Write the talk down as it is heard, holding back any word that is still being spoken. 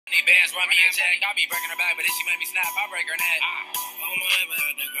Bands run me a check. I'll be breaking her back, but if she make me snap, I'll break her neck.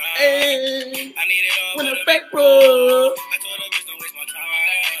 Hey, I need it all with a back, bro. I told her bitch don't waste my time.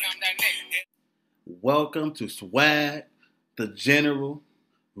 Welcome to Swag, the General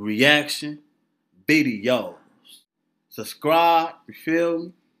Reaction Videos. Subscribe, you feel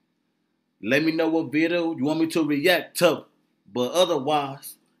me? Let me know what video you want me to react to. But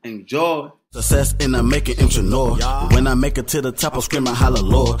otherwise, enjoy. Success in the making entrepreneur. When I make it to the top, I'm screaming holla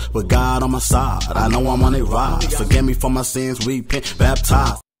Lord. With God on my side, I know I'm on a rise. Forgive me for my sins, repent,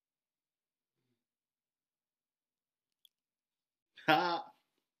 baptized.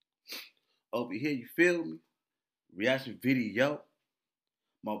 Over here, you feel me? Reaction video.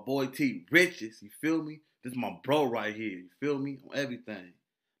 My boy Riichez, you feel me? This is my bro right here, you feel me? On everything.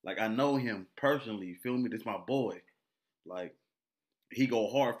 Like, I know him personally, you feel me? This is my boy. Like, he go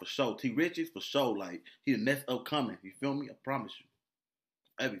hard for sure. Riichez for sure. Like, he the next upcoming. You feel me? I promise you.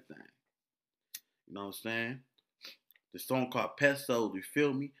 Everything. You know what I'm saying? The song called Pesos, you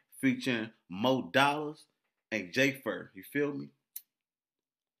feel me? Featuring Dolla and Jayfer. You feel me?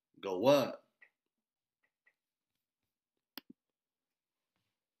 Go up.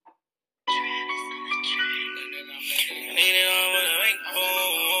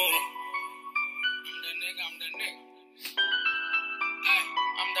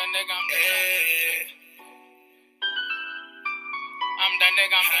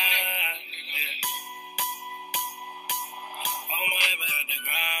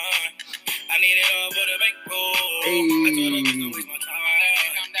 I need it all for the bankroll. I told her bitch don't waste my time.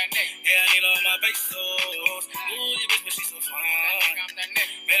 Yeah, I need all my Pesos. Ooh, this bitch, but she so fine.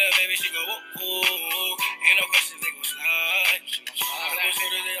 Met her baby, she go whoop whoop. Ain't no questions, they gon' slide. I'm the shit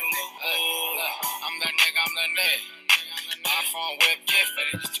that they don't go. I'm the nigga. My phone whip, yeah,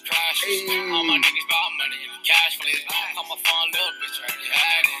 fitted just to crash. All my niggas got money in the cash for this. I'm a fun little bitch, already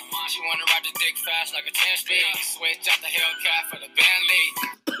had it. She wanna ride the dick fast like a 10-speed. Switch out the Hellcat for the Bentley.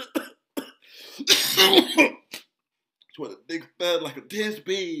 That's what a dick felt like a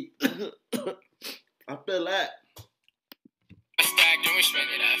 10-speed. I feel that. Stacked and we spend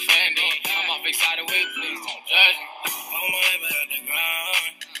it at Fendi. I'm off excited with, please don't judge me. On my life at the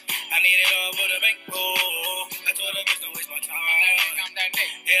grind. I need it all for the bankroll. I told her bitch don't waste my time.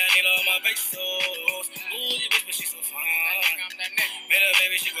 Yeah, I need all my Pesos. Ooh, this bitch, but she so fine. Met her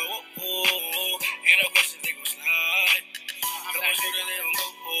baby, she go whoop whoop. Ain't no questions, they gon' slide. Come on, shoot her, they don't go.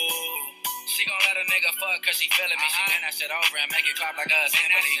 She gon' let a nigga fuck cause she feelin' me. She bend that shit over and make it clap like a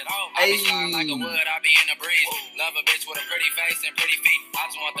assembly. I be sliding like a wood, I be in the breeze. Love a bitch with a pretty face and pretty feet.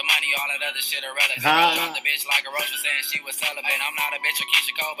 I just want the money, all that other shit irrelevant. I dropped the bitch like a rose for saying she was celibate. I'm not a bitch or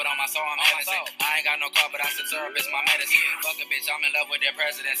Keisha Cole, but on my soul I'm medicine. I ain't got no car, but I said syrup is my medicine. Fuck a bitch, I'm in love with their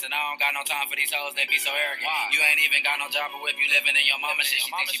presidents, and I don't got no time for these hoes, they be so arrogant. You ain't even got no job or whip, you living in your mama shit. She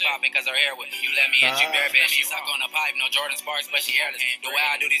think she poppin' cause her hair whip. You let me hit you bare bitch, she suck on the pipe, no Jordan Sparks, but she hairless. The way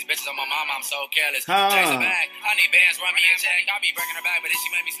I do these bitches on my mama, I'm so careless. Chase her back, I need bands, run me a check. I'll be breaking her back, but if she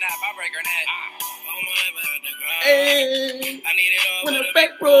make me snap, I'll break her neck. On my life at the grind. Hey, I need it all with for a the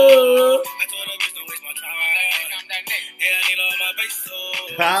back, bro. I told her bitch don't waste my time. Yeah, I need all my Pesos.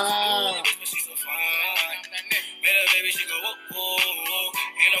 Ooh, this bitch, but she so fine. Met her baby, she go whoop whoop.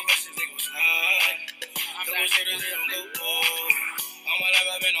 Ain't no questions, they gon' slide. Couple shooters, they don't go. All my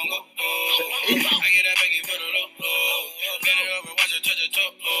life I've been on go. I get that baggy for the low. Bend it over, watch her touch her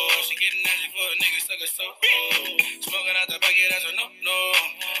toe. She getting nasty for a nigga stuck her so. Smoking out the bucket, that's a no.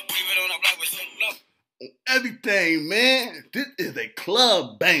 Leave it on the block with so low. Everything, man. This is a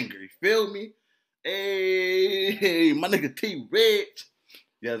club banger. You feel me? Hey, my nigga Riichez.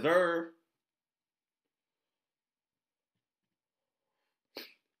 Yes, sir.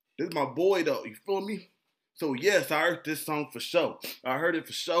 This is my boy, though. You feel me? So, yes, I heard this song for sure. I heard it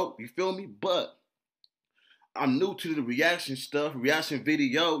for sure. You feel me? But I'm new to the reaction stuff, reaction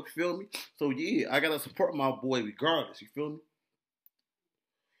video. You feel me? So, yeah, I got to support my boy regardless. You feel me?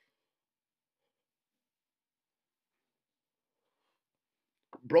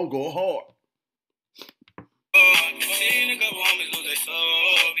 Bro, go hard. Seen a couple homies lose their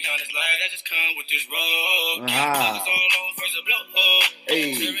soul. Behind this life that just come with this road. Focus all on first a blow.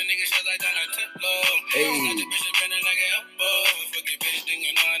 Hey. Serving niggas shots like that, I tip low. Hey. Got the bitch bending like an elbow. Fuck your bitch thing,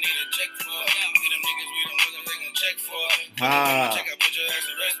 you know I need a check for. See them niggas we don't know they gon' check for. Check, I put your ass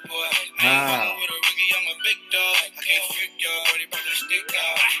to rest, boy. I ain't fucking with a rookie, I'm a big dog. I can't freak y'all, Brody brought the stick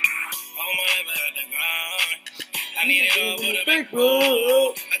out. All my life I had the grind. I need it all for the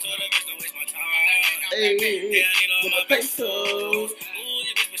bankroll. I told her bitch don't waste my time. Hey, yeah, I need all my Pesos. Ooh,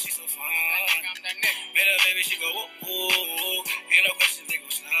 this bitch, but she so fine. Met her baby, she go whoop whoop. Ain't no questions, they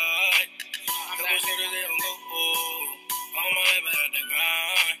gon' slide. Couple shooters, they don't go. All my life I had the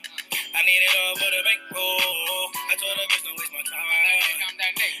grind. a bankroll. I told her bitch don't waste my time.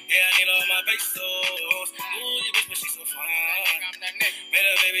 Yeah, I need all my pesos. Ooh, this bitch, but she so fine. Made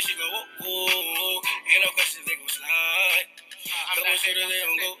her baby, she go whoa, whoa. Ain't no questions, they gon' slide. Couple shooters, they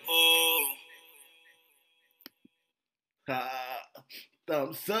gon' go, oh.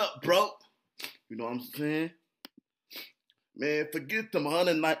 Thumbs up, bro. You know what I'm saying? Man, forget them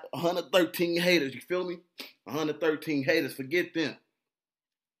 113 haters, you feel me? 113 haters, forget them.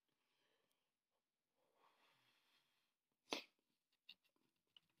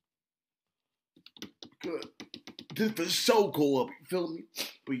 Good. This for sure go up, you feel me?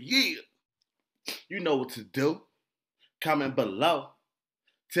 But yeah, you know what to do. Comment below.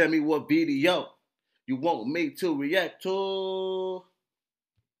 Tell me what video you want me to react to.